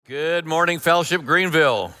Good morning, Fellowship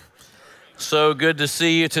Greenville. So good to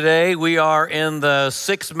see you today. We are in the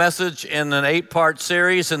sixth message in an 8-part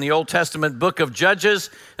series in the Old Testament book of Judges.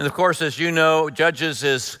 And of course, as you know, Judges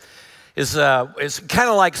is kind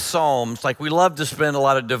of like Psalms. Like we love to spend a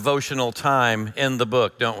lot of devotional time in the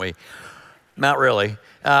book, don't we? Not really.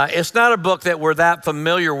 It's not a book that we're that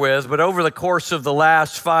familiar with, but over the course of the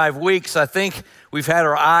last 5 weeks, I think we've had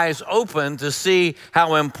our eyes open to see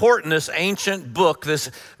how important this ancient book,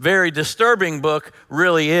 this very disturbing book,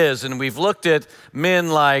 really is. And we've looked at men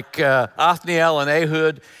like Othniel and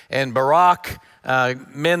Ehud and Barak,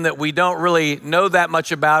 men that we don't really know that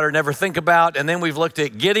much about or never think about. And then we've looked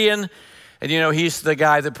at Gideon, and you know, he's the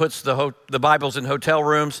guy that puts the Bibles in hotel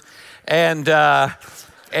rooms. And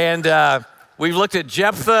we've looked at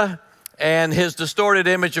Jephthah and his distorted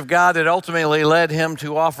image of God that ultimately led him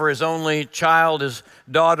to offer his only child, his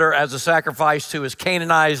daughter, as a sacrifice to his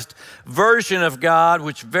Canaanized version of God,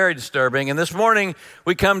 which is very disturbing. And this morning,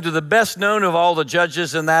 we come to the best known of all the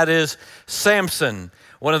judges, and that is Samson,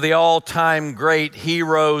 one of the all-time great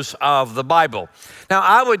heroes of the Bible. Now,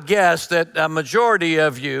 I would guess that a majority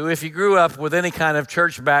of you, if you grew up with any kind of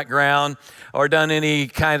church background or done any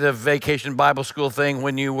kind of vacation Bible school thing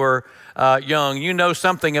when you were young, you know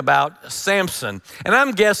something about Samson. And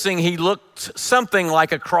I'm guessing he looked something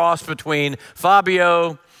like a cross between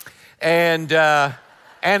Fabio and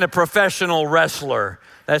a professional wrestler.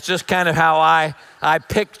 That's just kind of how I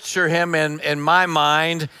picture him in my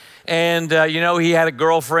mind. And, he had a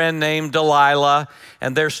girlfriend named Delilah,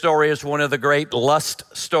 and their story is one of the great lust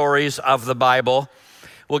stories of the Bible.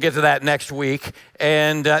 We'll get to that next week.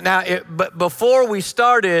 And but before we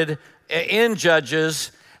started in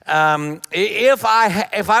Judges, if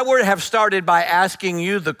I were to have started by asking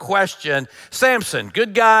you the question, Samson,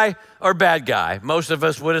 good guy or bad guy? Most of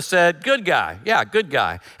us would have said, good guy. Yeah, good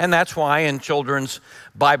guy. And that's why in children's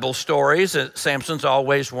Bible stories, Samson's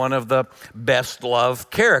always one of the best loved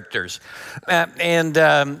characters.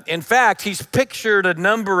 In fact, he's pictured a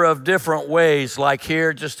number of different ways, like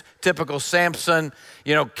here, just typical Samson,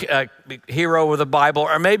 hero of the Bible,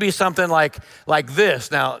 or maybe something like this.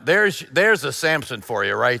 Now, there's a Samson for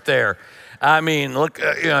you right there. I mean, look,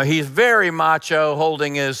 he's very macho,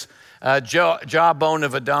 holding his jawbone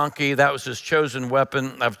of a donkey. That was his chosen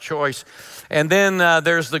weapon of choice. And then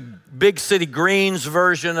there's the big city greens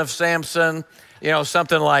version of Samson,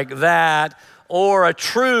 something like that. Or a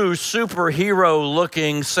true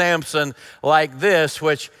superhero-looking Samson like this,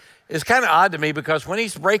 which is kind of odd to me because when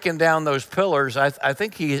he's breaking down those pillars, I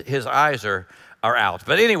think his eyes are out.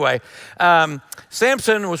 But anyway,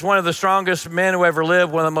 Samson was one of the strongest men who ever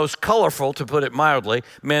lived, one of the most colorful, to put it mildly,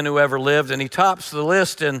 men who ever lived. And he tops the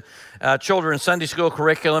list in children's Sunday school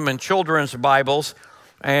curriculum and children's Bibles.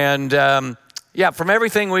 And from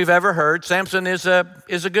everything we've ever heard, Samson is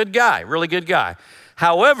a good guy, really good guy.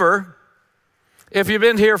 However, if you've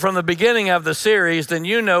been here from the beginning of the series, then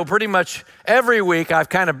you know pretty much every week I've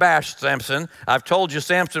kind of bashed Samson. I've told you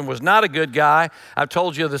Samson was not a good guy. I've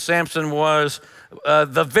told you that Samson was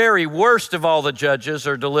the very worst of all the judges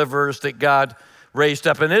or deliverers that God raised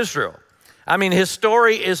up in Israel. I mean, his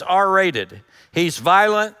story is R-rated. He's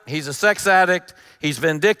violent. He's a sex addict. He's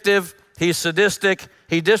vindictive. He's sadistic.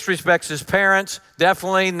 He disrespects his parents.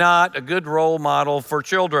 Definitely not a good role model for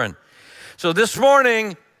children. So this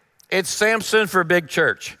morning, it's Samson for Big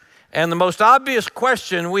Church. And the most obvious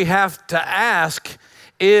question we have to ask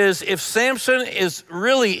is, if Samson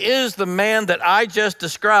really is the man that I just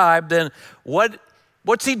described, then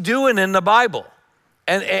what's he doing in the Bible?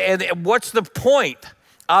 And what's the point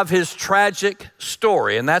of his tragic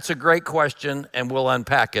story? And that's a great question, and we'll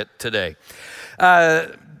unpack it today.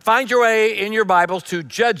 Find your way in your Bibles to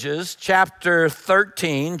Judges chapter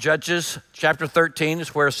 13. Judges chapter 13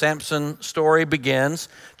 is where Samson's story begins.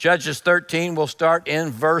 Judges 13, we'll start in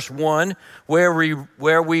verse 1, where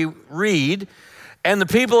we read, "And the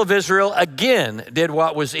people of Israel again did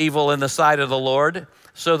what was evil in the sight of the Lord.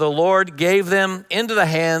 So the Lord gave them into the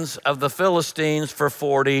hands of the Philistines for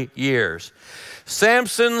 40 years.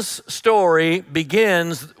 Samson's story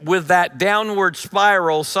begins with that downward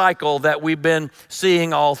spiral cycle that we've been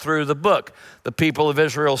seeing all through the book. The people of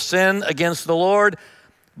Israel sin against the Lord,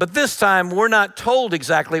 but this time we're not told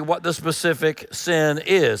exactly what the specific sin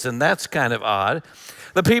is, and that's kind of odd.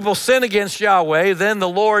 The people sin against Yahweh, then the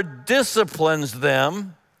Lord disciplines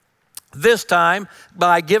them, this time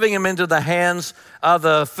by giving them into the hands of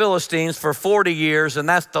the Philistines for 40 years, and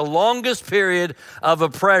that's the longest period of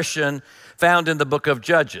oppression found in the book of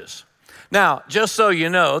Judges. Now, just so you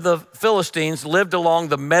know, the Philistines lived along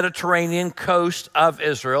the Mediterranean coast of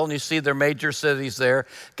Israel, and you see their major cities there,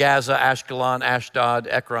 Gaza, Ashkelon, Ashdod,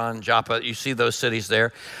 Ekron, Joppa. You see those cities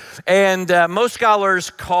there. And most scholars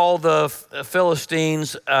call the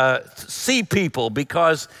Philistines sea people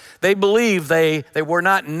because they believe they were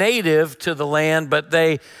not native to the land, but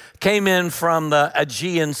they came in from the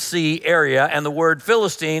Aegean Sea area, and the word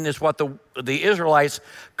Philistine is what the Israelites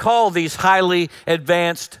call these highly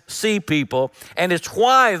advanced sea people, and it's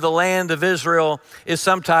why the land of Israel is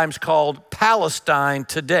sometimes called Palestine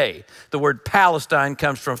today. The word Palestine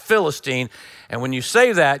comes from Philistine, and when you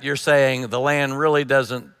say that, you're saying the land really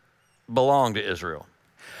doesn't belong to Israel.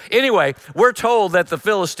 Anyway, we're told that the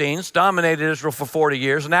Philistines dominated Israel for 40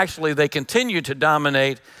 years, and actually they continued to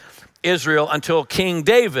dominate Israel until King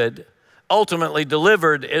David ultimately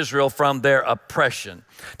delivered Israel from their oppression.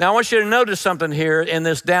 Now, I want you to notice something here in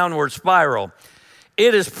this downward spiral.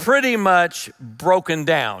 It is pretty much broken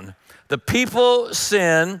down. The people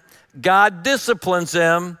sin, God disciplines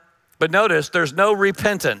them, but notice there's no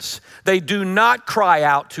repentance. They do not cry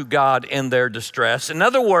out to God in their distress. In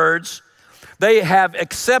other words, they have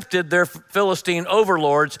accepted their Philistine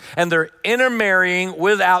overlords and they're intermarrying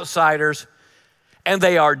with outsiders, and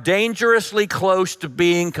they are dangerously close to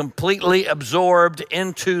being completely absorbed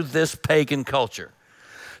into this pagan culture.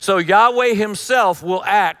 So Yahweh himself will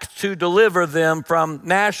act to deliver them from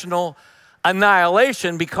national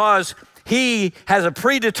annihilation because he has a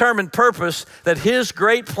predetermined purpose that his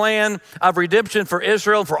great plan of redemption for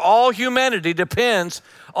Israel, for all humanity, depends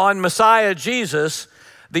on Messiah Jesus,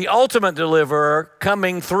 the ultimate deliverer,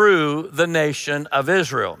 coming through the nation of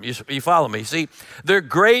Israel. You follow me? See, their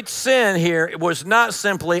great sin here was not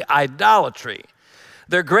simply idolatry.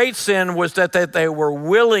 Their great sin was that they were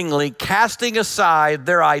willingly casting aside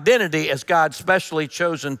their identity as God's specially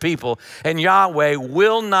chosen people. And Yahweh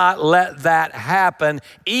will not let that happen,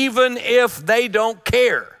 even if they don't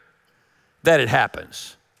care that it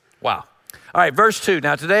happens. Wow. All right, verse 2.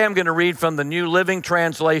 Now, today I'm going to read from the New Living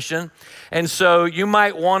Translation. And so you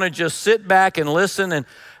might want to just sit back and listen. And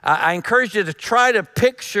I encourage you to try to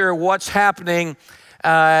picture what's happening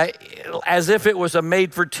as if it was a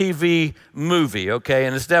made-for-TV movie, okay?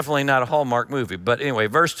 And it's definitely not a Hallmark movie. But anyway,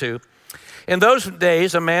 verse 2. In those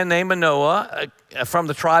days, a man named Manoah from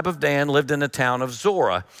the tribe of Dan lived in the town of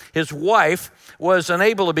Zorah. His wife was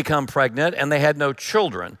unable to become pregnant, and they had no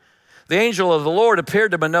children. The angel of the Lord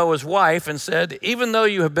appeared to Manoah's wife and said, even though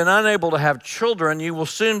you have been unable to have children, you will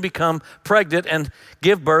soon become pregnant and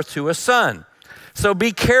give birth to a son. So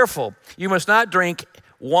be careful. You must not drink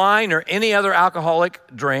wine or any other alcoholic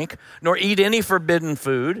drink, nor eat any forbidden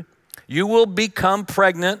food. You will become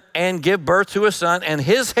pregnant and give birth to a son, and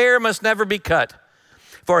his hair must never be cut,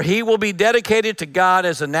 for he will be dedicated to God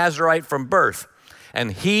as a Nazirite from birth,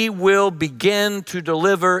 and he will begin to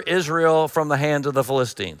deliver Israel from the hand of the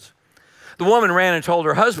Philistines. The woman ran and told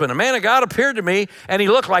her husband, a man of God appeared to me, and he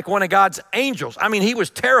looked like one of God's angels. I mean, he was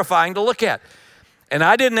terrifying to look at. And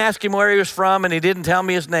I didn't ask him where he was from, and he didn't tell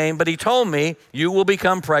me his name, but he told me, you will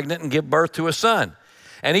become pregnant and give birth to a son.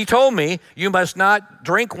 And he told me, you must not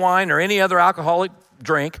drink wine or any other alcoholic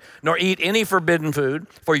drink, nor eat any forbidden food,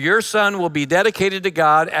 for your son will be dedicated to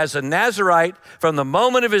God as a Nazirite from the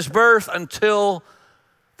moment of his birth until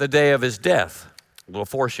the day of his death. A little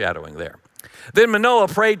foreshadowing there. Then Manoah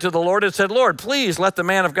prayed to the Lord and said, Lord, please let the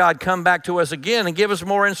man of God come back to us again and give us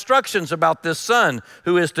more instructions about this son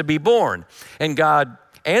who is to be born. And God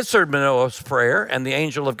answered Manoah's prayer, and the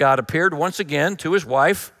angel of God appeared once again to his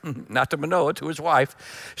wife, not to Manoah, to his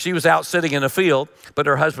wife. She was out sitting in a field, but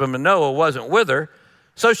her husband Manoah wasn't with her.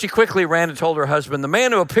 So she quickly ran and told her husband, the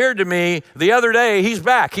man who appeared to me the other day, he's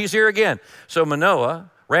back, he's here again. So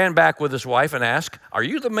Manoah ran back with his wife and asked, are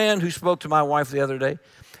you the man who spoke to my wife the other day?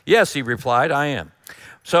 Yes, he replied, I am.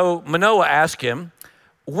 So Manoah asked him,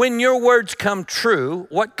 when your words come true,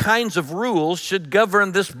 what kinds of rules should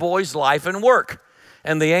govern this boy's life and work?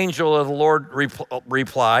 And the angel of the Lord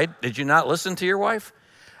replied, did you not listen to your wife?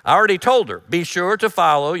 I already told her, be sure to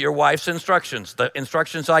follow your wife's instructions, the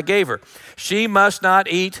instructions I gave her. She must not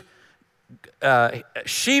eat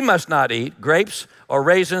grapes or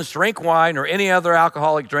raisins, drink wine or any other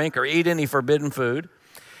alcoholic drink, or eat any forbidden food.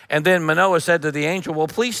 And then Manoah said to the angel, well,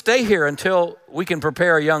 please stay here until we can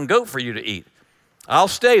prepare a young goat for you to eat. I'll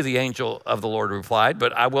stay, the angel of the Lord replied,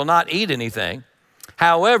 but I will not eat anything.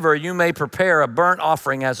 However, you may prepare a burnt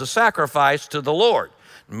offering as a sacrifice to the Lord.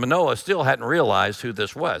 Manoah still hadn't realized who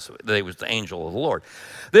this was. That he was the angel of the Lord.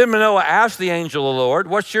 Then Manoah asked the angel of the Lord,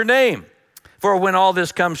 what's your name? For when all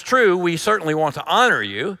this comes true, we certainly want to honor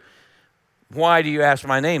you. Why do you ask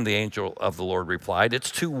my name? The angel of the Lord replied,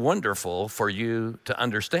 it's too wonderful for you to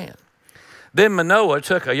understand. Then Manoah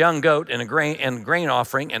took a young goat and a grain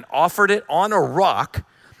offering and offered it on a rock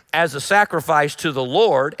as a sacrifice to the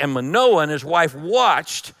Lord. And Manoah and his wife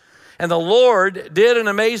watched, and the Lord did an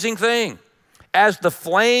amazing thing. As the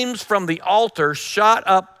flames from the altar shot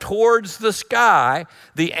up towards the sky,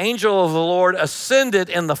 the angel of the Lord ascended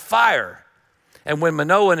in the fire. And when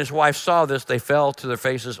Manoah and his wife saw this, they fell to their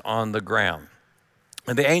faces on the ground.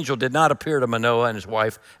 And the angel did not appear to Manoah and his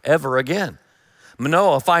wife ever again.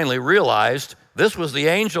 Manoah finally realized this was the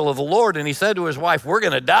angel of the Lord, and he said to his wife, "We're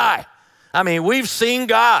going to die. I mean, we've seen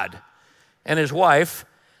God." And his wife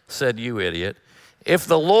said, "You idiot. If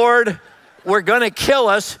the Lord were going to kill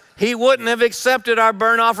us, he wouldn't have accepted our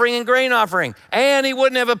burnt offering and grain offering. And he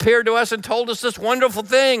wouldn't have appeared to us and told us this wonderful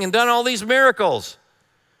thing and done all these miracles."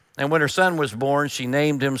 And when her son was born, she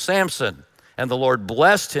named him Samson. And the Lord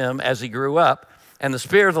blessed him as he grew up. And the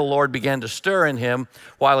Spirit of the Lord began to stir in him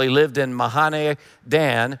while he lived in Mahaneh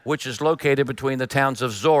Dan, which is located between the towns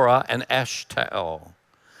of Zorah and Eshtaol.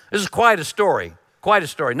 This is quite a story.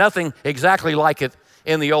 Nothing exactly like it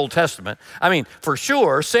in the Old Testament. I mean, for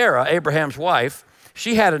sure, Sarah, Abraham's wife,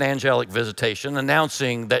 she had an angelic visitation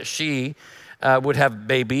announcing that she would have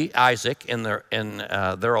baby Isaac in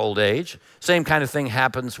their old age. Same kind of thing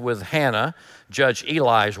happens with Hannah, Judge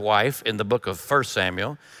Eli's wife, in the book of 1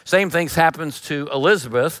 Samuel. Same things happens to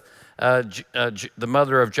Elizabeth, the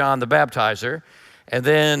mother of John the Baptizer, and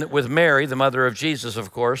then with Mary, the mother of Jesus,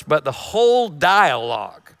 of course. But the whole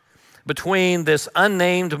dialogue between this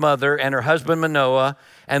unnamed mother and her husband Manoah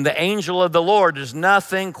and the angel of the Lord is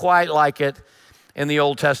nothing quite like it in the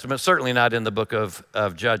Old Testament, certainly not in the book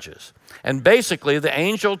of Judges. And basically, the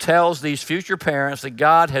angel tells these future parents that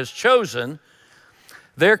God has chosen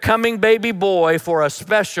their coming baby boy for a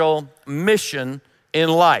special mission in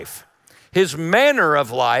life. His manner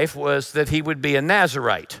of life was that he would be a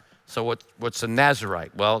Nazirite. So what's a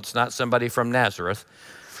Nazirite? Well, it's not somebody from Nazareth.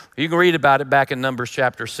 You can read about it back in Numbers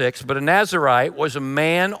chapter 6. But a Nazirite was a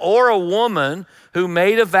man or a woman who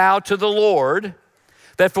made a vow to the Lord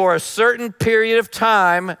that for a certain period of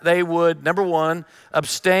time they would, number one,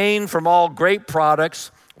 abstain from all grape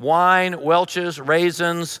products, wine, welches,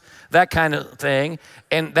 raisins, that kind of thing.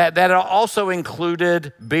 And that also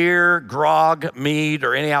included beer, grog, mead,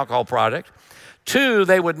 or any alcohol product. 2,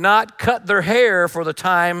 they would not cut their hair for the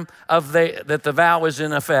time that the vow was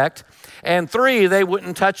in effect. And 3, they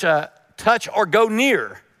wouldn't touch or go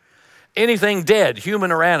near anything dead,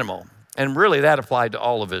 human or animal. And really that applied to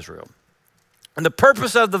all of Israel. And the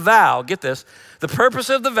purpose of the vow, get this, the purpose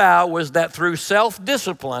of the vow was that through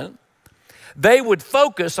self-discipline, they would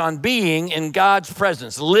focus on being in God's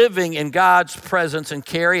presence, living in God's presence, and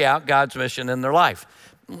carry out God's mission in their life.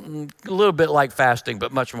 A little bit like fasting,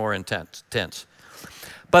 but much more intense.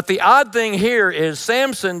 But the odd thing here is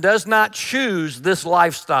Samson does not choose this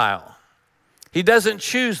lifestyle. He doesn't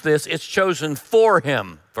choose this, it's chosen for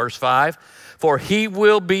him. Verse 5, for he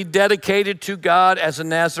will be dedicated to God as a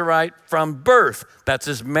Nazirite from birth. That's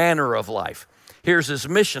his manner of life. Here's his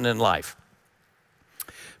mission in life.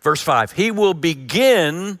 Verse 5, he will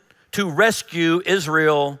begin to rescue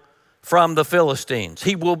Israel from the Philistines.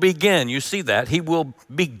 He will begin, you see that. He will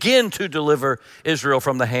begin to deliver Israel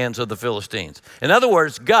from the hands of the Philistines. In other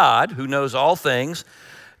words, God, who knows all things,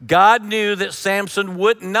 God knew that Samson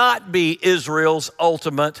would not be Israel's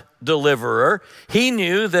ultimate deliverer. He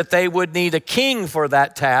knew that they would need a king for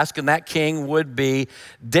that task, and that king would be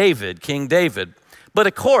David, King David. But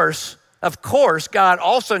of course, God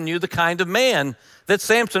also knew the kind of man that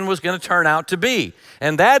Samson was going to turn out to be.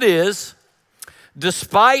 And that is,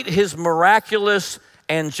 despite his miraculous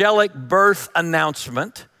angelic birth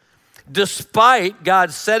announcement, despite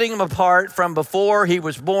God setting him apart from before he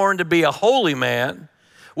was born to be a holy man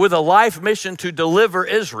with a life mission to deliver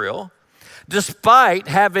Israel, despite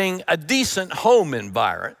having a decent home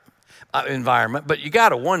environment, but you got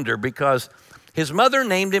to wonder because his mother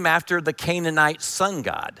named him after the Canaanite sun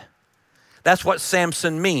god. That's what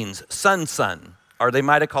Samson means, son, or they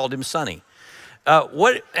might have called him Sonny.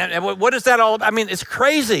 What is that all about? I mean, it's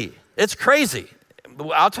crazy. It's crazy.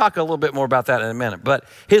 I'll talk a little bit more about that in a minute. But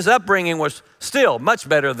his upbringing was still much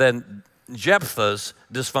better than Jephthah's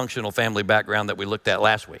dysfunctional family background that we looked at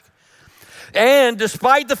last week. And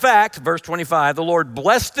despite the fact, verse 25, the Lord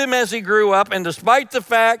blessed him as he grew up, and despite the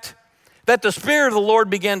fact that the Spirit of the Lord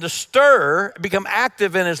began to become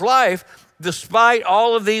active in his life, despite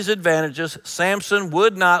all of these advantages, Samson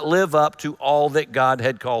would not live up to all that God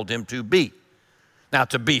had called him to be. Now,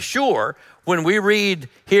 to be sure, when we read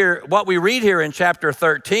here, what we read here in chapter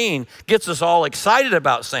 13 gets us all excited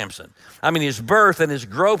about Samson. I mean, his birth and his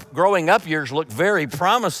growing up years look very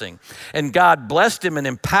promising. And God blessed him and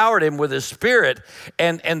empowered him with his spirit.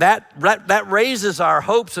 And that raises our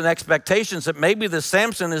hopes and expectations that maybe the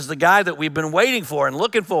Samson is the guy that we've been waiting for and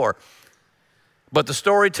looking for. But the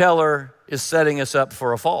storyteller is setting us up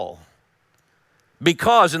for a fall.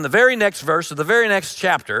 Because in the very next verse of the very next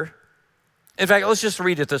chapter, in fact, let's just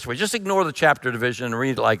read it this way. Just ignore the chapter division and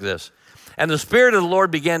read it like this. And the Spirit of the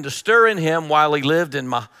Lord began to stir in him while he lived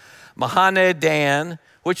in Mahane Dan,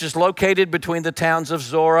 which is located between the towns of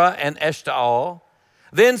Zorah and Eshtaol.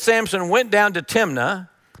 Then Samson went down to Timnah,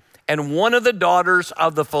 and one of the daughters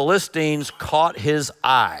of the Philistines caught his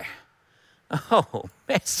eye. Oh,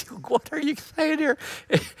 Matthew, what are you saying here?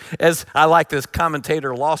 As I like this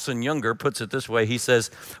commentator Lawson Younger puts it this way. He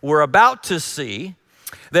says, we're about to see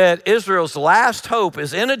that Israel's last hope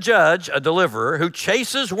is in a judge, a deliverer, who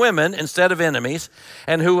chases women instead of enemies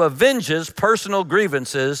and who avenges personal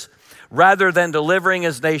grievances rather than delivering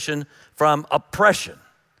his nation from oppression.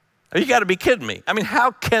 You got to be kidding me. I mean,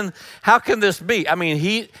 how can this be? I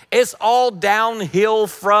mean, it's all downhill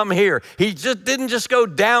from here. He didn't just go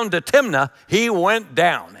down to Timnah. He went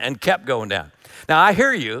down and kept going down. Now, I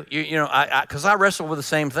hear you know, because I wrestle with the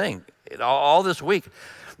same thing all this week.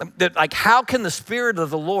 That, like, how can the Spirit of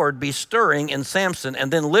the Lord be stirring in Samson and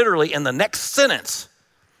then literally in the next sentence,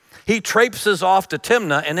 he traipses off to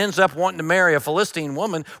Timnah and ends up wanting to marry a Philistine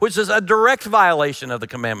woman, which is a direct violation of the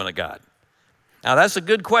commandment of God. Now, that's a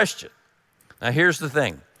good question. Now, here's the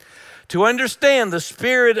thing. To understand the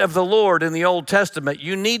Spirit of the Lord in the Old Testament,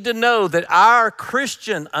 you need to know that our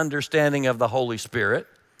Christian understanding of the Holy Spirit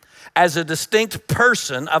as a distinct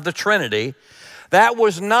person of the Trinity, that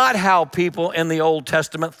was not how people in the Old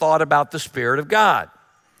Testament thought about the Spirit of God.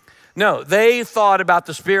 No, they thought about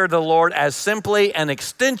the Spirit of the Lord as simply an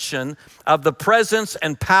extension of the presence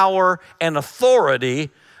and power and authority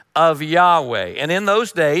of Yahweh. And in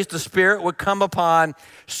those days, the Spirit would come upon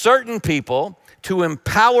certain people to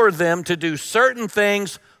empower them to do certain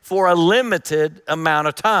things for a limited amount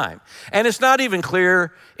of time. And it's not even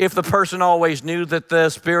clear if the person always knew that the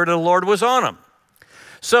Spirit of the Lord was on them.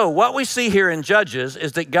 So what we see here in Judges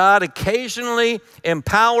is that God occasionally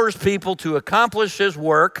empowers people to accomplish his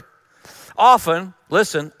work, often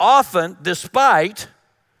despite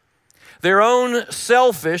their own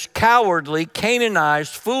selfish, cowardly,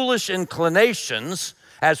 Canaanized, foolish inclinations,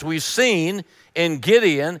 as we've seen in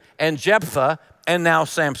Gideon and Jephthah and now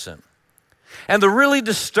Samson. And the really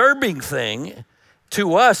disturbing thing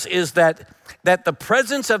to us is that the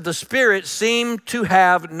presence of the Spirit seemed to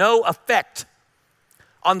have no effect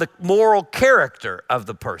on the moral character of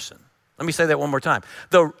the person. Let me say that one more time.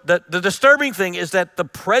 The disturbing thing is that the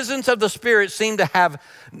presence of the Spirit seemed to have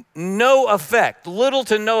no effect, little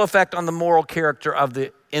to no effect on the moral character of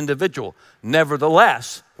the individual.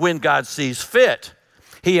 Nevertheless, when God sees fit,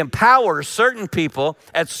 he empowers certain people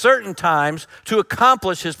at certain times to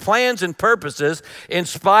accomplish his plans and purposes in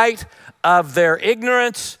spite of their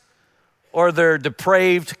ignorance or their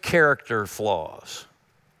depraved character flaws.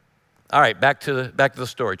 All right, back to the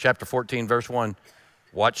story. Chapter 14, verse 1.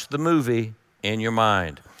 Watch the movie in your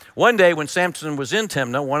mind. One day when Samson was in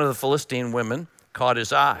Timnah, one of the Philistine women caught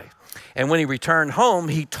his eye. And when he returned home,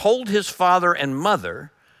 he told his father and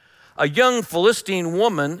mother, a young Philistine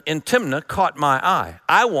woman in Timnah caught my eye.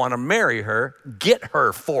 I want to marry her. Get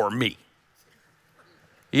her for me.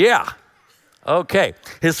 Yeah. Okay.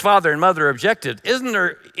 His father and mother objected. Isn't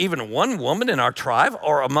there even one woman in our tribe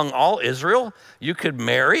or among all Israel you could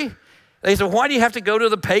marry? They said, why do you have to go to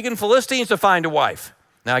the pagan Philistines to find a wife?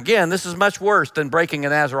 Now, again, this is much worse than breaking a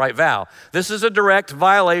Nazirite vow. This is a direct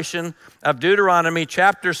violation of Deuteronomy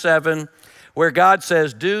chapter 7, where God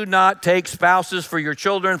says, do not take spouses for your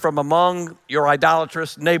children from among your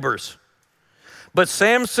idolatrous neighbors. But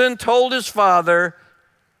Samson told his father,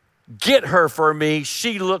 get her for me.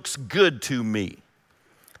 She looks good to me.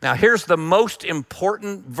 Now, here's the most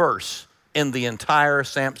important verse in the entire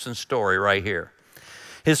Samson story right here.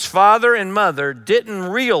 His father and mother didn't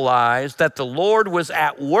realize that the Lord was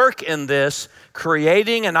at work in this,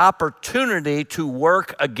 creating an opportunity to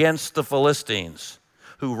work against the Philistines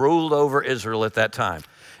who ruled over Israel at that time.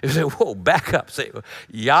 You say, whoa, back up. Say,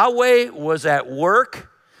 Yahweh was at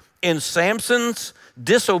work in Samson's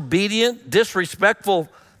disobedient, disrespectful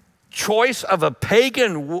choice of a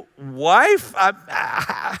pagan wife?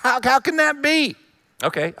 How can that be?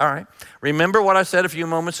 Okay, all right. Remember what I said a few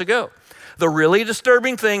moments ago. The really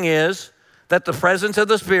disturbing thing is that the presence of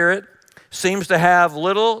the Spirit seems to have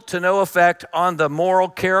little to no effect on the moral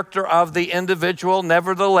character of the individual.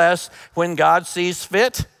 Nevertheless, when God sees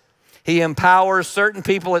fit, He empowers certain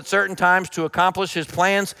people at certain times to accomplish his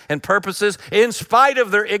plans and purposes in spite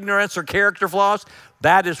of their ignorance or character flaws.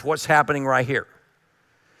 That is what's happening right here.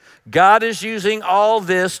 God is using all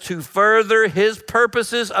this to further his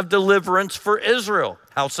purposes of deliverance for Israel.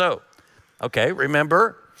 How so? Okay,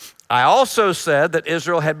 remember, I also said that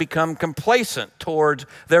Israel had become complacent toward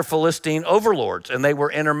their Philistine overlords, and they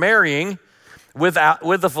were intermarrying with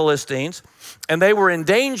the Philistines, and they were in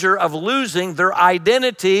danger of losing their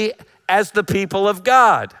identity as the people of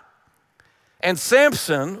God. And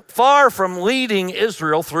Samson, far from leading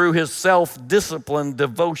Israel through his self-disciplined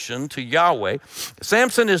devotion to Yahweh,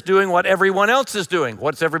 Samson is doing what everyone else is doing.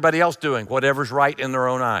 What's everybody else doing? Whatever's right in their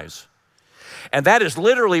own eyes. And that is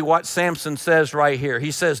literally what Samson says right here.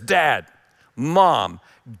 He says, Dad, Mom,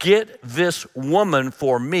 get this woman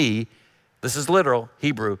for me. This is literal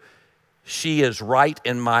Hebrew. She is right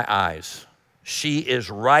in my eyes. She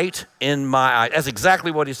is right in my eyes. That's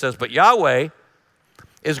exactly what he says. But Yahweh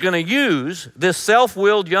is going to use this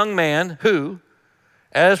self-willed young man who,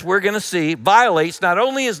 as we're going to see, violates not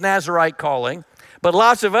only his Nazirite calling, but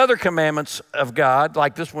lots of other commandments of God,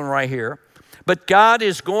 like this one right here. But God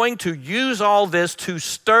is going to use all this to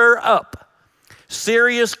stir up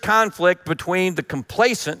serious conflict between the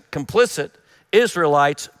complicit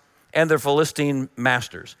Israelites and their Philistine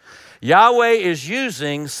masters. Yahweh is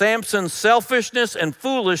using Samson's selfishness and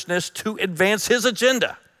foolishness to advance his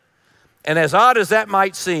agenda. And as odd as that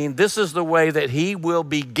might seem, this is the way that he will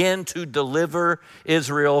begin to deliver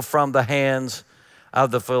Israel from the hands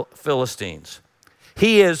of the Philistines.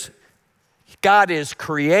 God is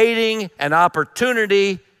creating an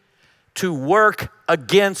opportunity to work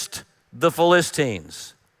against the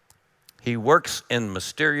Philistines. He works in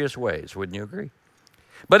mysterious ways, wouldn't you agree?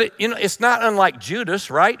 But it's not unlike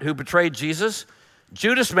Judas, right, who betrayed Jesus.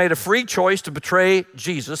 Judas made a free choice to betray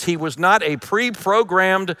Jesus. He was not a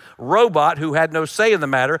pre-programmed robot who had no say in the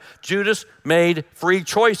matter. Judas made free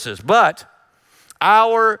choices. But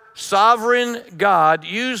our sovereign God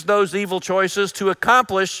used those evil choices to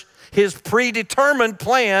accomplish his predetermined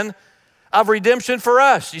plan of redemption for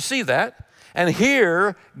us. You see that? And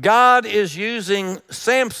here, God is using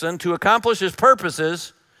Samson to accomplish his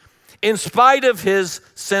purposes in spite of his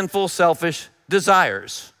sinful, selfish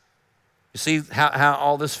desires. You see how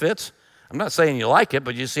all this fits? I'm not saying you like it,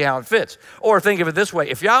 but you see how it fits. Or think of it this way.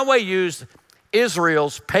 If Yahweh used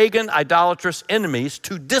Israel's pagan, idolatrous enemies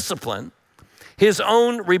to discipline his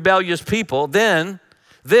own rebellious people, then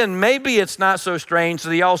maybe it's not so strange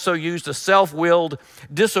that he also used a self-willed,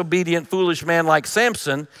 disobedient, foolish man like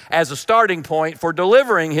Samson as a starting point for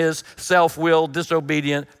delivering his self-willed,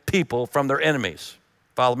 disobedient people from their enemies.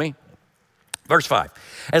 Follow me? Verse 5.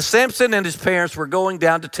 As Samson and his parents were going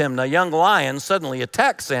down to Timnah, a young lion suddenly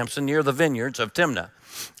attacked Samson near the vineyards of Timnah.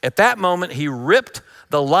 At that moment, he ripped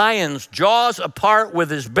the lion's jaws apart with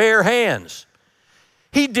his bare hands.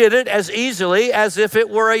 He did it as easily as if it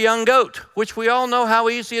were a young goat, which we all know how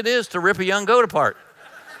easy it is to rip a young goat apart.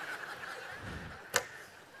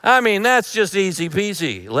 I mean, that's just easy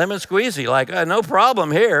peasy, lemon squeezy, like no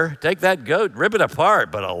problem here. Take that goat, rip it apart,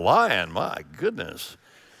 but a lion, my goodness.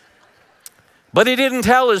 But he didn't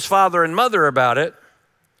tell his father and mother about it.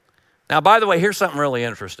 Now, by the way, here's something really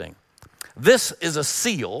interesting. This is a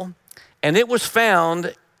seal, and it was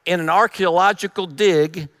found in an archaeological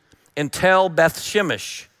dig in Tel Beth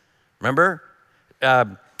Shemesh. Remember?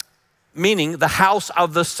 Meaning the house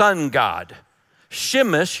of the sun god.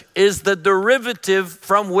 Shemesh is the derivative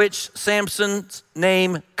from which Samson's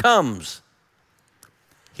name comes.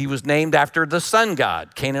 He was named after the sun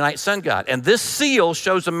god, Canaanite sun god. And this seal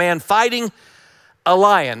shows a man fighting a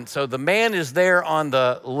lion. So the man is there on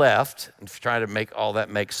the left. I'm trying to make all that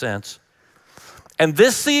make sense. And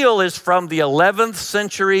this seal is from the 11th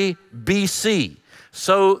century BC.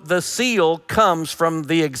 So the seal comes from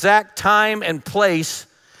the exact time and place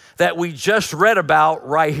that we just read about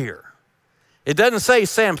right here. It doesn't say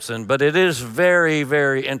Samson, but it is very,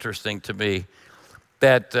 very interesting to me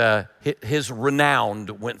that his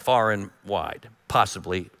renown went far and wide,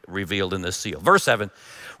 possibly revealed in this seal. Verse 7,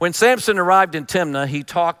 when Samson arrived in Timnah, he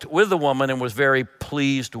talked with the woman and was very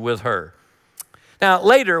pleased with her. Now,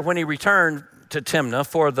 later, when he returned to Timnah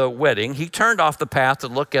for the wedding, he turned off the path to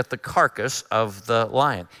look at the carcass of the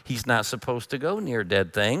lion. He's not supposed to go near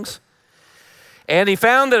dead things. And he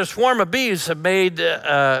found that a swarm of bees had made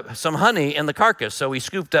some honey in the carcass. So he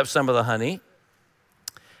scooped up some of the honey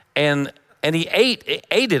and he ate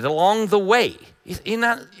it along the way.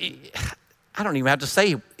 I don't even have to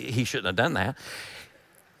say he shouldn't have done that,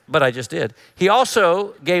 but I just did. He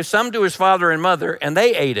also gave some to his father and mother, and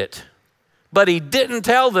they ate it. But he didn't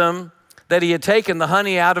tell them that he had taken the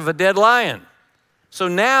honey out of a dead lion. So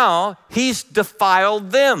now he's defiled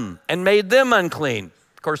them and made them unclean.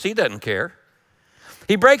 Of course, he doesn't care.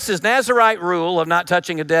 He breaks his Nazirite rule of not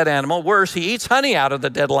touching a dead animal. Worse, he eats honey out of the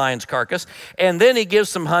dead lion's carcass, and then he gives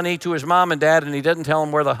some honey to his mom and dad, and he doesn't tell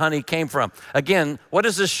them where the honey came from. Again, what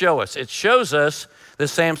does this show us? It shows us that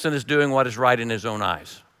Samson is doing what is right in his own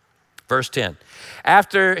eyes. Verse 10,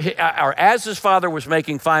 as his father was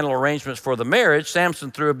making final arrangements for the marriage,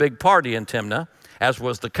 Samson threw a big party in Timnah, as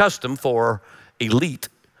was the custom for elite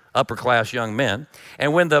upper-class young men.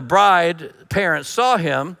 And when the bride parents saw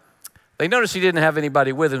him, they noticed he didn't have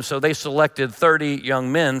anybody with him, so they selected 30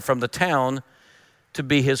 young men from the town to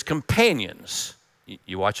be his companions.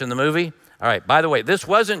 You watching the movie? All right, by the way, this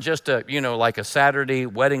wasn't just like a Saturday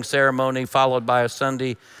wedding ceremony followed by a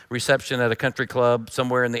Sunday reception at a country club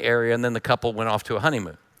somewhere in the area, and then the couple went off to a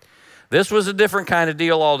honeymoon. This was a different kind of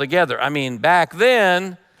deal altogether. I mean, back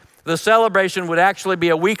then, the celebration would actually be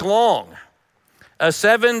a week long, a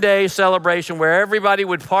 7-day celebration where everybody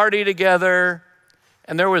would party together,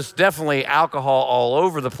 and there was definitely alcohol all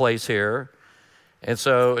over the place here, and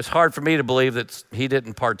so it's hard for me to believe that he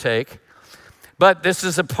didn't partake. But this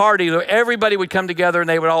is a party where everybody would come together and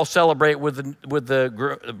they would all celebrate with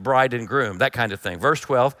the bride and groom, that kind of thing. Verse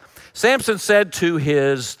 12, Samson said to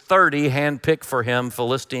his 30 handpicked for him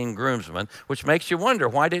Philistine groomsmen, which makes you wonder,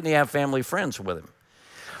 why didn't he have family friends with him?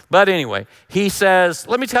 But anyway, he says,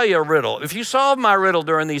 let me tell you a riddle. If you solve my riddle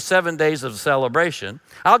during these 7 days of celebration,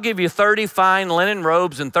 I'll give you 30 fine linen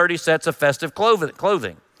robes and 30 sets of festive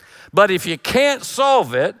clothing. But if you can't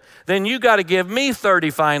solve it, then you got to give me 30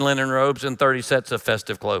 fine linen robes and 30 sets of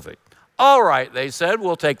festive clothing. All right, they said,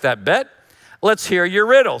 we'll take that bet. Let's hear your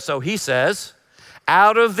riddle. So he says,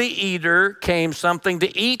 out of the eater came something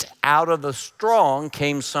to eat, out of the strong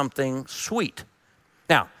came something sweet.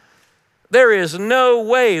 Now, there is no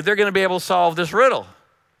way they're going to be able to solve this riddle.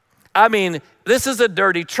 I mean, this is a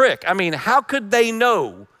dirty trick. I mean, how could they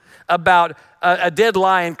know about a dead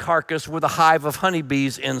lion carcass with a hive of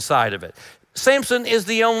honeybees inside of it? Samson is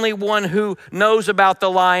the only one who knows about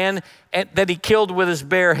the lion that he killed with his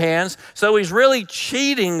bare hands. So he's really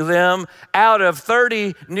cheating them out of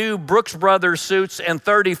 30 new Brooks Brothers suits and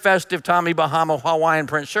 30 festive Tommy Bahama Hawaiian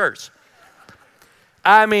print shirts.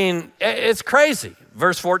 I mean, it's crazy.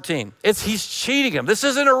 Verse 14, he's cheating them. This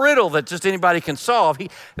isn't a riddle that just anybody can solve.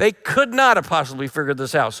 They could not have possibly figured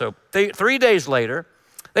this out. So 3 days later,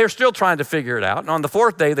 they were still trying to figure it out. And on the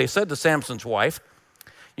 4th day, they said to Samson's wife,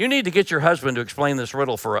 you need to get your husband to explain this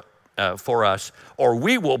riddle for us, or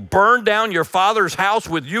we will burn down your father's house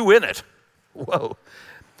with you in it. Whoa.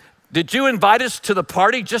 Did you invite us to the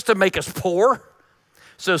party just to make us poor?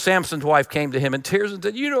 So Samson's wife came to him in tears and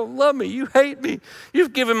said, you don't love me, you hate me.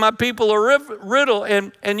 You've given my people a riddle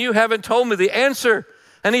and you haven't told me the answer.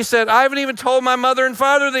 And he said, I haven't even told my mother and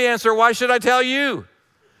father the answer. Why should I tell you?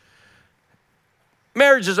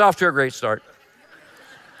 Marriage is off to a great start.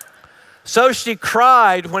 So she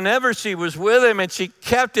cried whenever she was with him, and she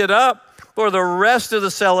kept it up for the rest of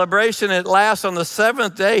the celebration. At last, on the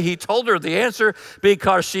 7th day, he told her the answer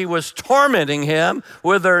because she was tormenting him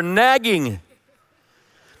with her nagging.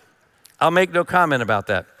 I'll make no comment about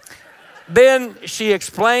that. Then she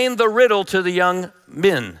explained the riddle to the young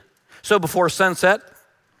men. So before sunset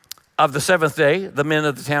of the 7th day, the men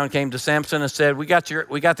of the town came to Samson and said, we got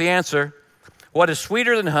the answer. What is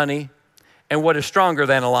sweeter than honey and what is stronger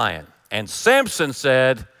than a lion? And Samson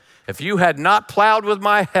said, if you had not plowed with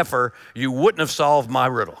my heifer, you wouldn't have solved my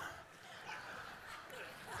riddle.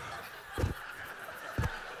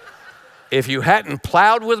 If you hadn't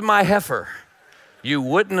plowed with my heifer, you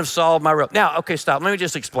wouldn't have solved my riddle. Now, okay, stop. Let me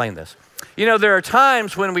just explain this. You know, there are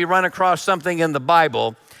times when we run across something in the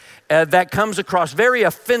Bible that comes across very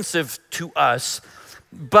offensive to us.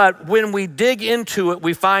 But when we dig into it,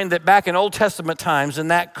 we find that back in Old Testament times, in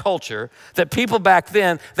that culture, that people back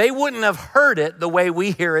then, they wouldn't have heard it the way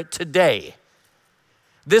we hear it today.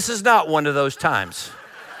 This is not one of those times.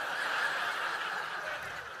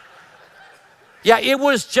 Yeah, it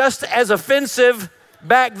was just as offensive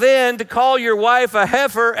back then to call your wife a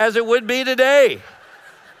heifer as it would be today.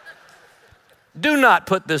 Do not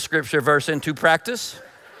put this scripture verse into practice.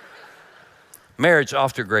 Marriage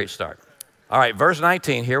off to a great start. All right, verse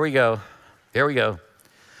 19, here we go.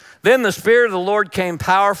 Then the Spirit of the Lord came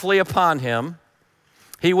powerfully upon him.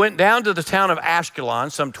 He went down to the town of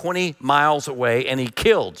Ashkelon, some 20 miles away, and he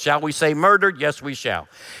killed. Shall we say murdered? Yes, we shall.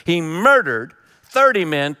 He murdered 30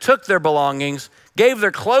 men, took their belongings, gave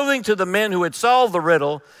their clothing to the men who had solved the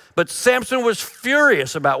riddle, but Samson was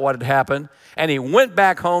furious about what had happened, and he went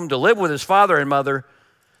back home to live with his father and mother.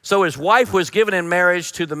 So his wife was given in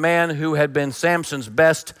marriage to the man who had been Samson's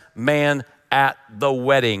best man at the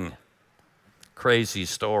wedding. Crazy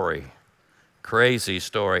story. Crazy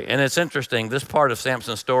story. And it's interesting, this part of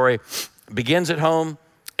Samson's story begins at home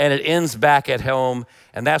and it ends back at home,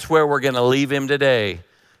 and that's where we're going to leave him today,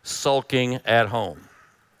 sulking at home.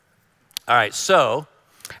 All right, so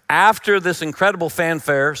after this incredible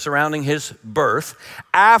fanfare surrounding his birth,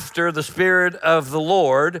 after the Spirit of the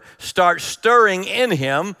Lord starts stirring in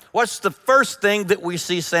him, what's the first thing that we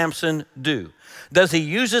see Samson do? Does he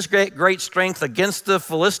use his great strength against the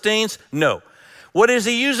Philistines? No. What does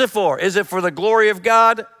he use it for? Is it for the glory of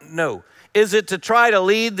God? No. Is it to try to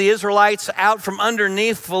lead the Israelites out from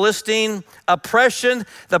underneath Philistine oppression,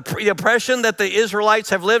 the oppression that the Israelites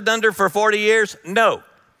have lived under for 40 years? No.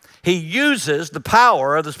 He uses the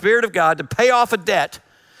power of the Spirit of God to pay off a debt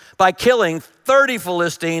by killing 30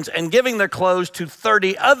 Philistines and giving their clothes to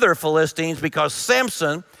 30 other Philistines, because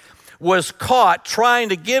Samson was caught trying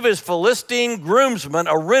to give his Philistine groomsmen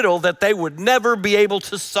a riddle that they would never be able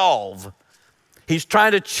to solve. He's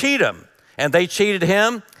trying to cheat them, and they cheated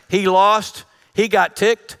him. He lost. He got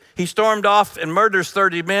ticked. He stormed off and murders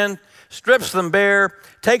 30 men, strips them bare,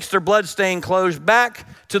 takes their bloodstained clothes back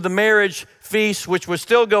to the marriage feast, which was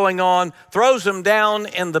still going on, throws them down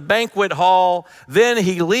in the banquet hall. Then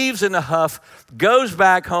he leaves in a huff, goes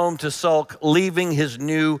back home to sulk, leaving his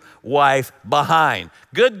new wife behind.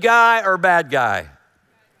 Good guy or bad guy?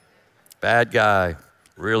 Bad guy.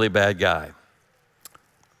 Really bad guy.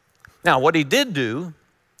 Now, what he did do,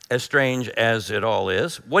 as strange as it all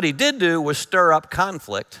is, what he did do was stir up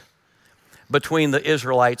conflict between the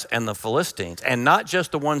Israelites and the Philistines, and not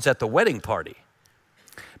just the ones at the wedding party,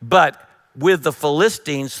 but with the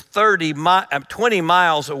Philistines 20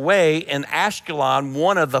 miles away in Ashkelon,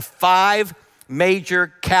 one of the 5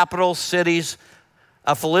 major capital cities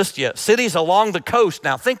of Philistia, cities along the coast.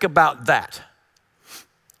 Now think about that.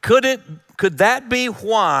 Could that be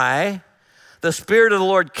why the Spirit of the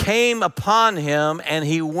Lord came upon him and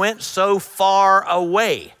he went so far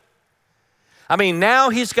away? I mean,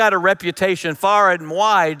 now he's got a reputation far and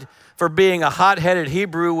wide for being a hot-headed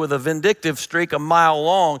Hebrew with a vindictive streak a mile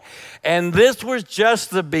long. And this was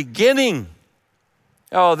just the beginning.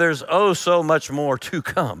 Oh, there's so much more to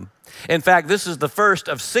come. In fact, this is the first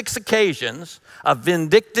of 6 occasions of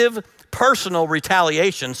vindictive personal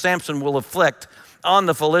retaliation Samson will inflict on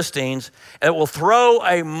the Philistines. It will throw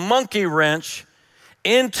a monkey wrench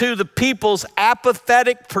into the people's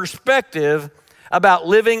apathetic perspective about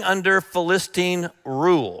living under Philistine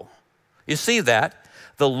rule. You see that?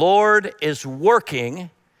 The Lord is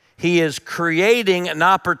working. He is creating an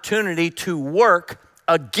opportunity to work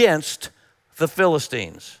against the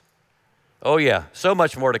Philistines. Oh yeah, so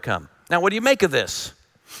much more to come. Now, what do you make of this?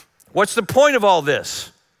 What's the point of all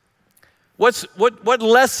this? What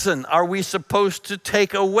lesson are we supposed to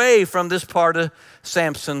take away from this part of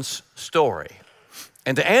Samson's story?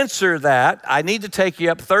 And to answer that, I need to take you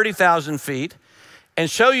up 30,000 feet and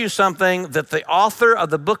show you something that the author of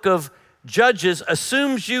the book of Judges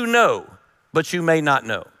assumes you know, but you may not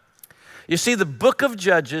know. You see, the book of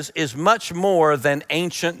Judges is much more than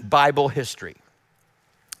ancient Bible history.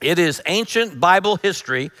 It is ancient Bible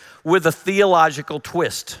history with a theological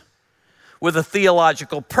twist, with a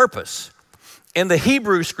theological purpose. In the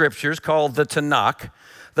Hebrew scriptures called the Tanakh,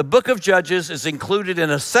 the book of Judges is included in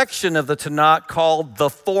a section of the Tanakh called the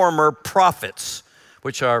former prophets,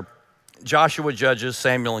 which are Joshua, Judges,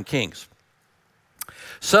 Samuel, and Kings.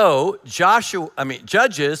 So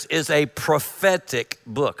Judges is a prophetic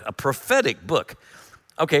book,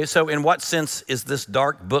 Okay, so in what sense is this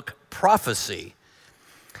dark book prophecy?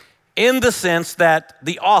 In the sense that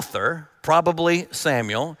the author, probably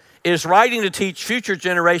Samuel, is writing to teach future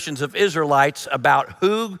generations of Israelites about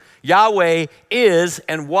who Yahweh is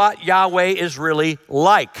and what Yahweh is really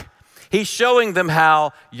like. He's showing them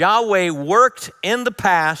how Yahweh worked in the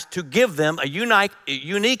past to give them a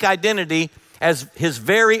unique identity as his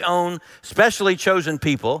very own specially chosen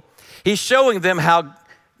people. He's showing them how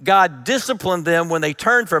God disciplined them when they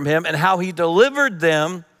turned from him and how he delivered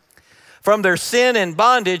them from their sin and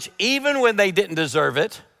bondage even when they didn't deserve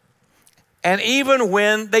it and even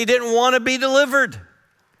when they didn't want to be delivered.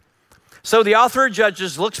 So the author of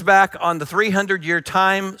Judges looks back on the 300-year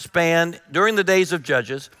time span during the days of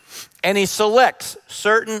Judges, and he selects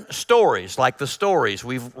certain stories, like the stories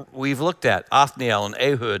we've looked at, Othniel and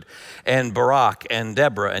Ehud and Barak and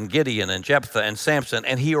Deborah and Gideon and Jephthah and Samson,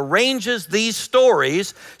 and he arranges these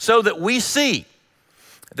stories so that we see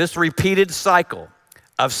this repeated cycle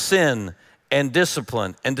of sin and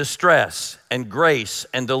discipline and distress and grace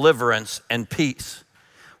and deliverance and peace.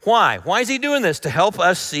 Why? Why is he doing this? To help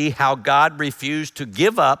us see how God refused to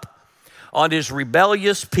give up on his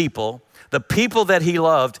rebellious people the people that he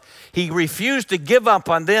loved, he refused to give up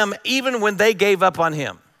on them even when they gave up on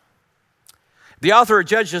him. The author of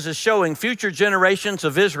Judges is showing future generations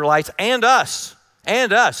of Israelites and us,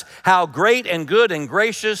 how great and good and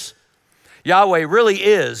gracious Yahweh really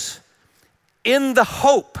is, in the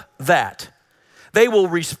hope that they will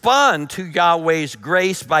respond to Yahweh's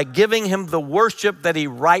grace by giving him the worship that he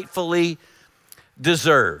rightfully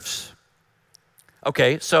deserves.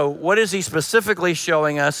 Okay, so what is he specifically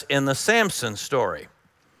showing us in the Samson story?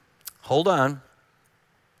 Hold on.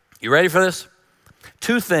 You ready for this?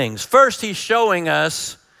 Two things. First, he's showing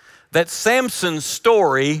us that Samson's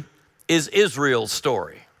story is Israel's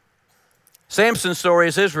story. Samson's story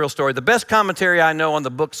is Israel's story. The best commentary I know on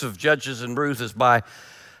the books of Judges and Ruth is by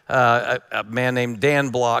a man named Dan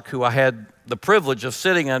Block, who I had the privilege of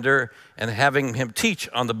sitting under and having him teach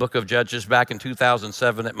on the book of Judges back in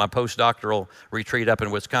 2007 at my postdoctoral retreat up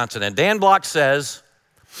in Wisconsin. And Dan Block says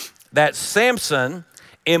that Samson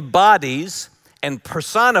embodies and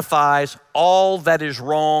personifies all that is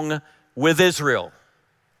wrong with Israel.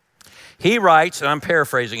 He writes, and I'm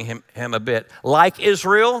paraphrasing him a bit, like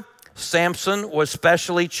Israel, Samson was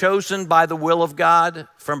specially chosen by the will of God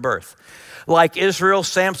from birth. Like Israel,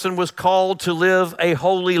 Samson was called to live a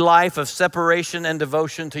holy life of separation and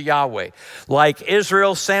devotion to Yahweh. Like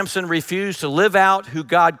Israel, Samson refused to live out who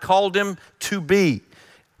God called him to be.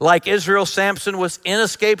 Like Israel, Samson was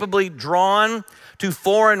inescapably drawn to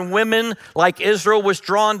foreign women. Like Israel was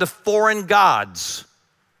drawn to foreign gods,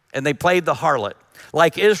 and they played the harlot.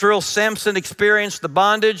 Like Israel, Samson experienced the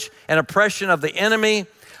bondage and oppression of the enemy.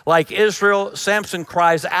 Like Israel, Samson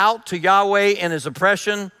cries out to Yahweh in his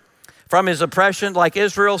oppression. From his oppression, like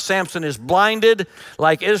Israel, Samson is blinded.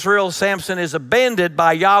 Like Israel, Samson is abandoned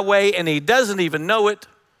by Yahweh and he doesn't even know it.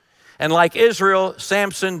 And like Israel,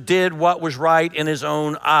 Samson did what was right in his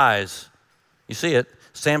own eyes. You see it,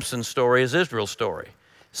 Samson's story is Israel's story.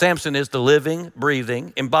 Samson is the living,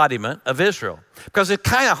 breathing embodiment of Israel. Because it's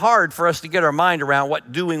kind of hard for us to get our mind around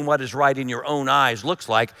what doing what is right in your own eyes looks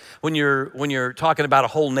like when you're talking about a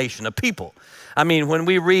whole nation of people. I mean, when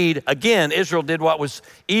we read, again, Israel did what was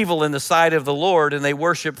evil in the sight of the Lord and they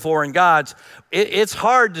worshiped foreign gods, it's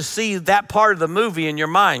hard to see that part of the movie in your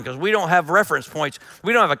mind because we don't have reference points.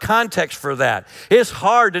 We don't have a context for that. It's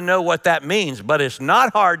hard to know what that means, but it's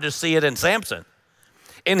not hard to see it in Samson,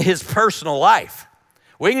 in his personal life.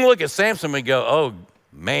 We can look at Samson and we go, oh,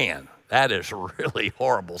 man, that is really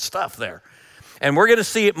horrible stuff there. And we're going to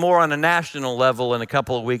see it more on a national level in a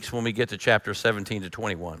couple of weeks when we get to chapter 17 to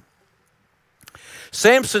 21.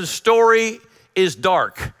 Samson's story is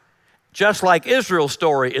dark, just like Israel's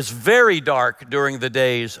story is very dark during the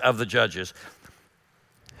days of the judges.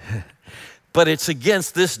 But it's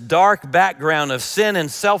against this dark background of sin and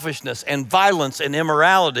selfishness and violence and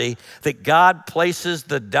immorality that God places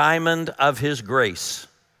the diamond of his grace.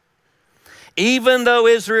 Even though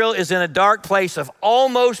Israel is in a dark place of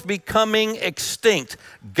almost becoming extinct,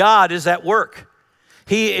 God is at work.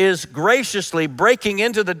 He is graciously breaking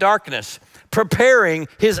into the darkness, preparing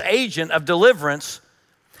his agent of deliverance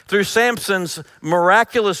through Samson's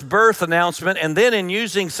miraculous birth announcement, and then in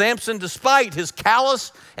using Samson despite his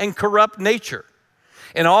callous and corrupt nature.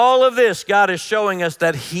 In all of this, God is showing us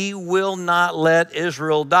that he will not let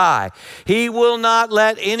Israel die. He will not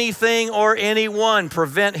let anything or anyone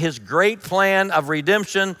prevent his great plan of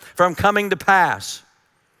redemption from coming to pass.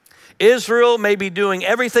 Israel may be doing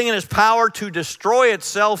everything in its power to destroy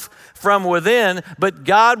itself from within, but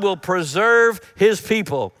God will preserve his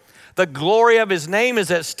people. The glory of his name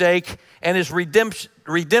is at stake, and his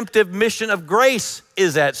redemptive mission of grace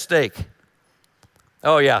is at stake.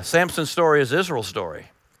 Oh yeah, Samson's story is Israel's story.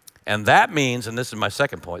 And that means, and this is my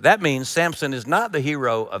second point, that means Samson is not the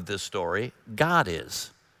hero of this story, God is.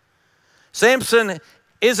 Samson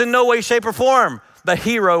is in no way, shape, or form the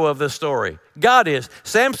hero of this story. God is.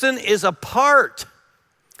 Samson is a part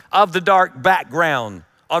of the dark background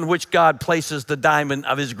on which God places the diamond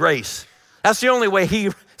of his grace. That's the only way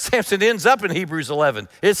Samson ends up in Hebrews 11.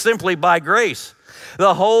 It's simply by grace.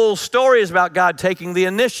 The whole story is about God taking the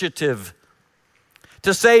initiative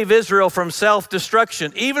to save Israel from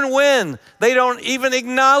self-destruction, even when they don't even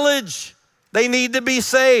acknowledge they need to be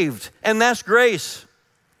saved. And that's grace.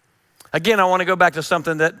 Again, I want to go back to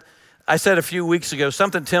something that I said a few weeks ago,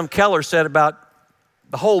 something Tim Keller said about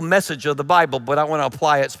the whole message of the Bible, but I want to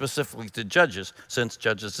apply it specifically to Judges, since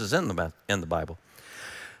Judges is in the Bible.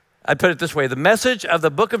 I put it this way: the message of the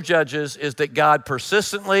book of Judges is that God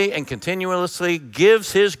persistently and continuously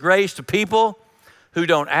gives his grace to people who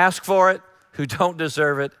don't ask for it, who don't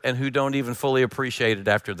deserve it, and who don't even fully appreciate it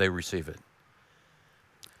after they receive it.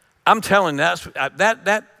 I'm telling you,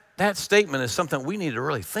 that statement is something we need to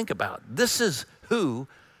really think about. This is who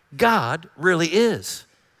God really is.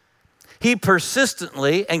 He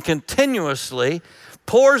persistently and continuously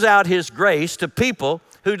pours out his grace to people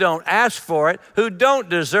who don't ask for it, who don't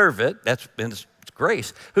deserve it. That's it's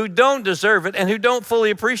grace. Who don't deserve it and who don't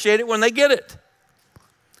fully appreciate it when they get it.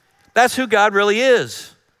 That's who God really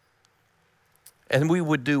is. And we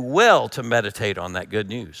would do well to meditate on that good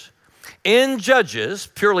news. In Judges,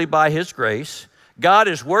 purely by his grace, God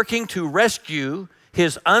is working to rescue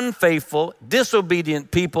his unfaithful,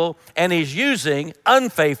 disobedient people, and he's using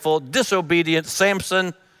unfaithful, disobedient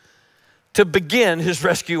Samson to begin his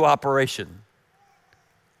rescue operation.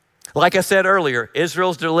 Like I said earlier,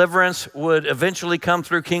 Israel's deliverance would eventually come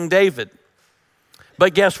through King David.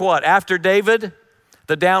 But guess what? After David,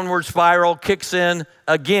 the downward spiral kicks in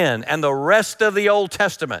again, and the rest of the Old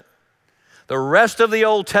Testament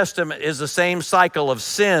is the same cycle of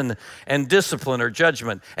sin and discipline or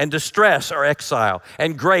judgment and distress or exile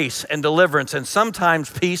and grace and deliverance and sometimes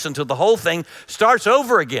peace until the whole thing starts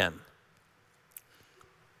over again.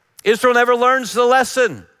 Israel never learns the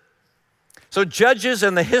lesson. So Judges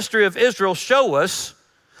and the history of Israel show us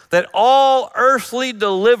that all earthly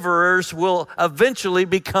deliverers will eventually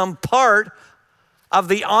become part of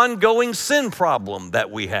the ongoing sin problem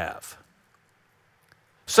that we have.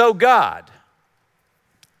 So God,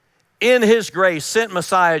 in his grace, sent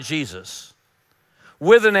Messiah Jesus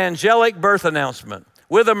with an angelic birth announcement,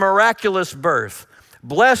 with a miraculous birth,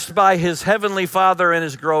 blessed by his heavenly Father in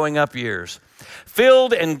his growing up years,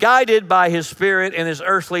 filled and guided by his Spirit in his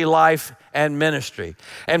earthly life and ministry.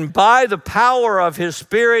 And by the power of his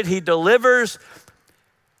Spirit, he delivers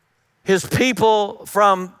his people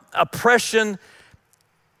from oppression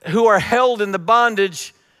who are held in the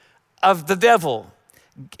bondage of the devil.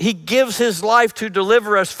 He gives his life to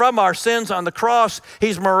deliver us from our sins on the cross.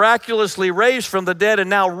 He's miraculously raised from the dead and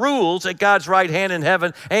now rules at God's right hand in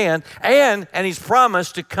heaven. And he's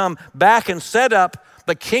promised to come back and set up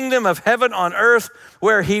the kingdom of heaven on earth,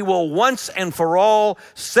 where he will once and for all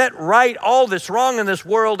set right all that's wrong in this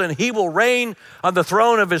world, and he will reign on the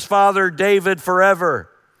throne of his father David forever.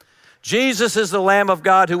 Jesus is the Lamb of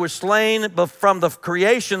God who was slain from the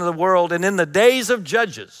creation of the world, and in the days of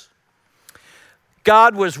Judges,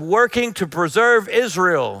 God was working to preserve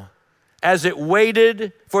Israel as it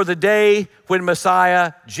waited for the day when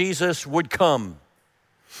Messiah, Jesus, would come.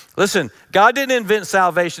 Listen, God didn't invent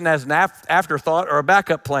salvation as an afterthought or a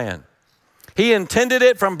backup plan. He intended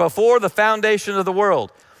it from before the foundation of the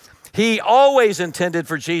world. He always intended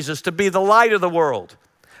for Jesus to be the light of the world,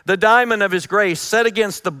 the diamond of his grace set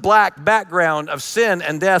against the black background of sin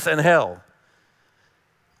and death and hell.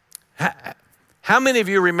 How many of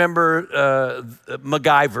you remember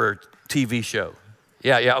MacGyver TV show?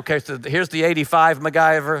 Yeah, okay, so here's the 85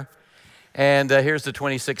 MacGyver, and here's the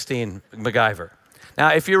 2016 MacGyver.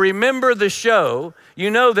 Now, if you remember the show, you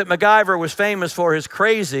know that MacGyver was famous for his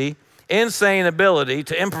crazy, insane ability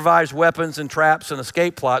to improvise weapons and traps and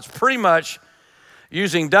escape plots, pretty much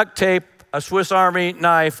using duct tape, a Swiss Army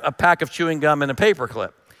knife, a pack of chewing gum, and a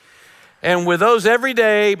paperclip. And with those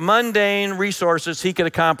everyday, mundane resources, he could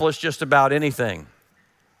accomplish just about anything.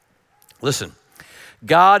 Listen,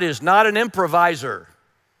 God is not an improviser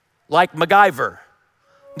like MacGyver.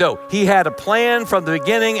 No, he had a plan from the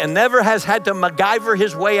beginning and never has had to MacGyver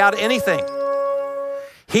his way out of anything.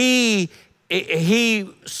 He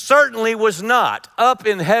certainly was not up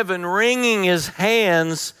in heaven wringing his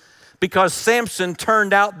hands because Samson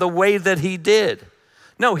turned out the way that he did.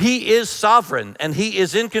 No, he is sovereign and he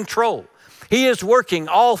is in control. He is working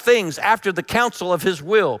all things after the counsel of his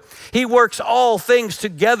will. He works all things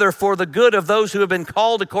together for the good of those who have been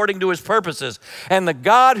called according to his purposes. And the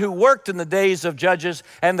God who worked in the days of Judges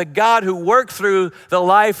and the God who worked through the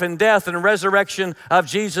life and death and resurrection of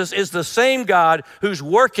Jesus is the same God who's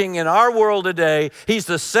working in our world today. He's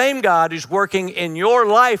the same God who's working in your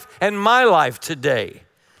life and my life today.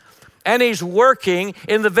 And he's working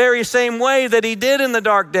in the very same way that he did in the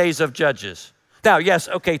dark days of Judges. Now, yes,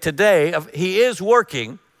 okay, today he is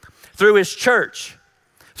working through his church,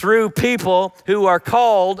 through people who are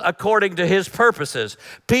called according to his purposes,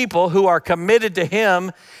 people who are committed to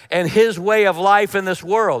him and his way of life in this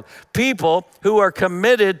world, people who are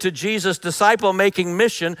committed to Jesus' disciple-making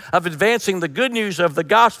mission of advancing the good news of the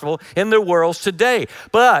gospel in their worlds today.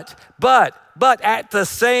 But at the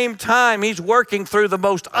same time, he's working through the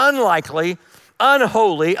most unlikely,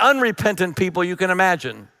 unholy, unrepentant people you can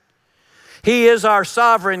imagine. He is our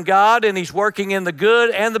sovereign God, and He's working in the good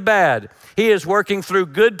and the bad. He is working through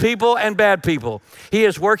good people and bad people. He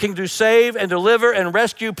is working to save and deliver and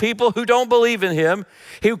rescue people who don't believe in Him,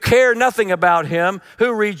 who care nothing about Him,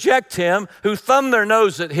 who reject Him, who thumb their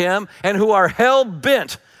nose at Him, and who are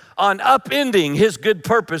hell-bent on upending His good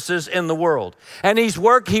purposes in the world. And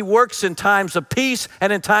He works in times of peace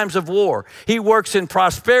and in times of war. He works in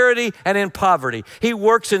prosperity and in poverty. He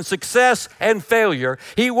works in success and failure.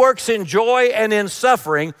 He works in joy and in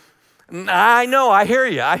suffering. I know, I hear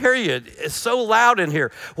you. It's so loud in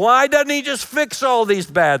here. Why doesn't He just fix all these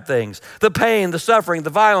bad things? The pain, the suffering, the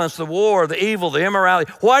violence, the war, the evil, the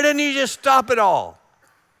immorality. Why doesn't He just stop it all?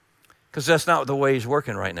 Because that's not the way He's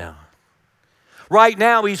working right now. Right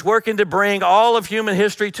now, He's working to bring all of human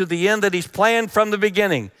history to the end that He's planned from the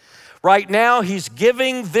beginning. Right now, He's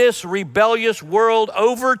giving this rebellious world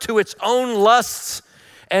over to its own lusts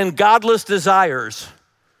and godless desires.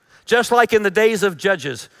 Just like in the days of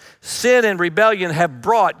Judges, sin and rebellion have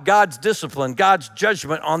brought God's discipline, God's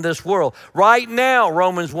judgment on this world. Right now,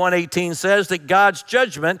 Romans 1:18 says that God's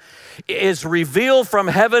judgment is revealed from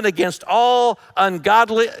heaven against all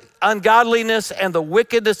ungodliness and the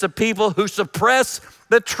wickedness of people who suppress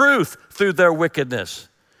the truth through their wickedness.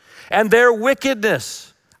 And their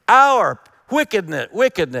wickedness, our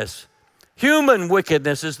wickedness, human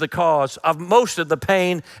wickedness is the cause of most of the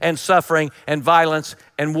pain and suffering and violence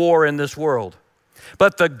and war in this world.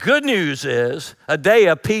 But the good news is a day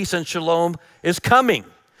of peace and shalom is coming.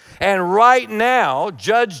 And right now,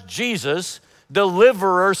 Judge Jesus,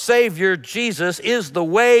 Deliverer, Savior Jesus is the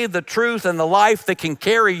way, the truth, and the life that can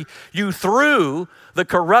carry you through the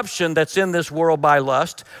corruption that's in this world by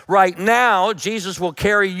lust. Right now, Jesus will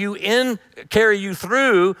carry you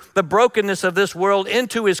through the brokenness of this world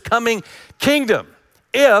into His coming kingdom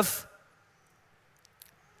if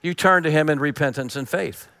you turn to Him in repentance and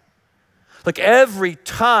faith. Look, every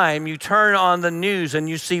time you turn on the news and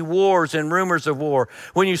you see wars and rumors of war,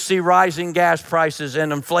 when you see rising gas prices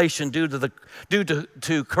and inflation due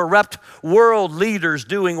to corrupt world leaders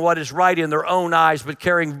doing what is right in their own eyes but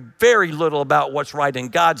caring very little about what's right in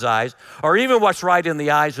God's eyes, or even what's right in the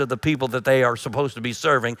eyes of the people that they are supposed to be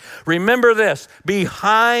serving, remember this: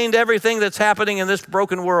 behind everything that's happening in this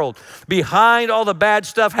broken world, behind all the bad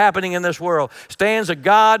stuff happening in this world, stands a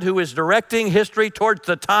God who is directing history towards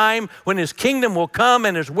the time when His kingdom will come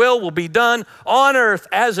and His will be done on earth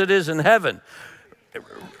as it is in heaven.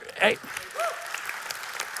 Hey.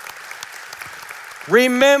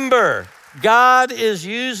 Remember, God is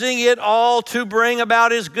using it all to bring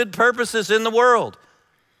about His good purposes in the world.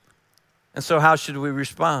 And so how should we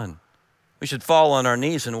respond? We should fall on our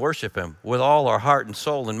knees and worship Him with all our heart and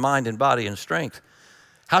soul and mind and body and strength.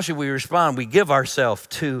 How should we respond? We give ourselves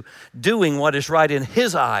to doing what is right in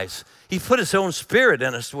His eyes. He put His own Spirit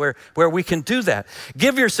in us where we can do that.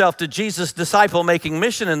 Give yourself to Jesus' disciple-making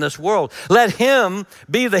mission in this world. Let Him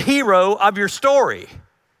be the hero of your story,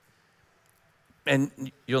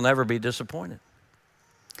 and you'll never be disappointed.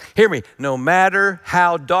 Hear me, no matter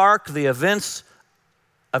how dark the events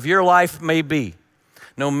of your life may be,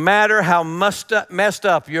 no matter how messed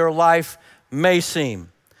up your life may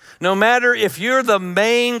seem, no matter if you're the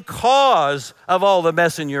main cause of all the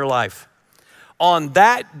mess in your life, on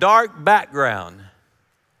that dark background,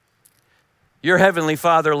 your Heavenly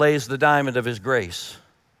Father lays the diamond of His grace.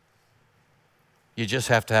 You just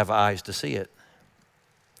have to have eyes to see it.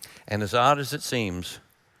 And as odd as it seems,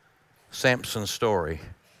 Samson's story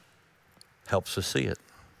helps us see it.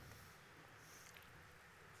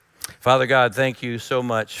 Father God, thank You so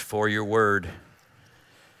much for Your word.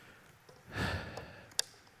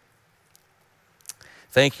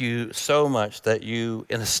 Thank You so much that You,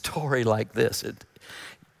 in a story like this,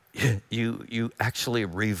 you actually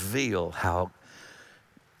reveal how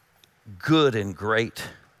good and great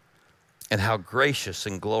and how gracious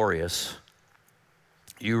and glorious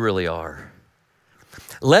You really are.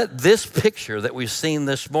 Let this picture that we've seen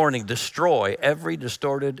this morning destroy every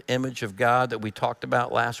distorted image of God that we talked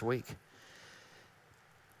about last week.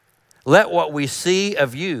 Let what we see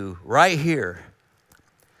of You right here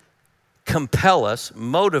compel us,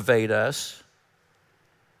 motivate us,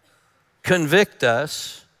 convict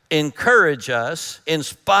us, encourage us,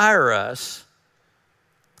 inspire us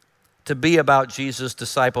to be about Jesus'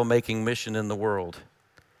 disciple-making mission in the world.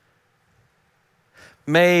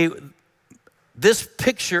 May this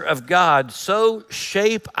picture of God so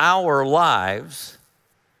shape our lives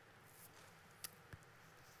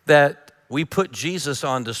that we put Jesus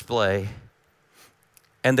on display,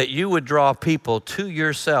 and that You would draw people to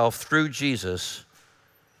Yourself through Jesus,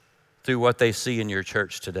 through what they see in Your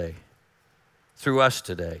church today, through us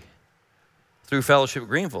today, through Fellowship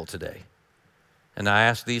Greenville today. And I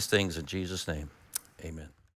ask these things in Jesus' name. Amen.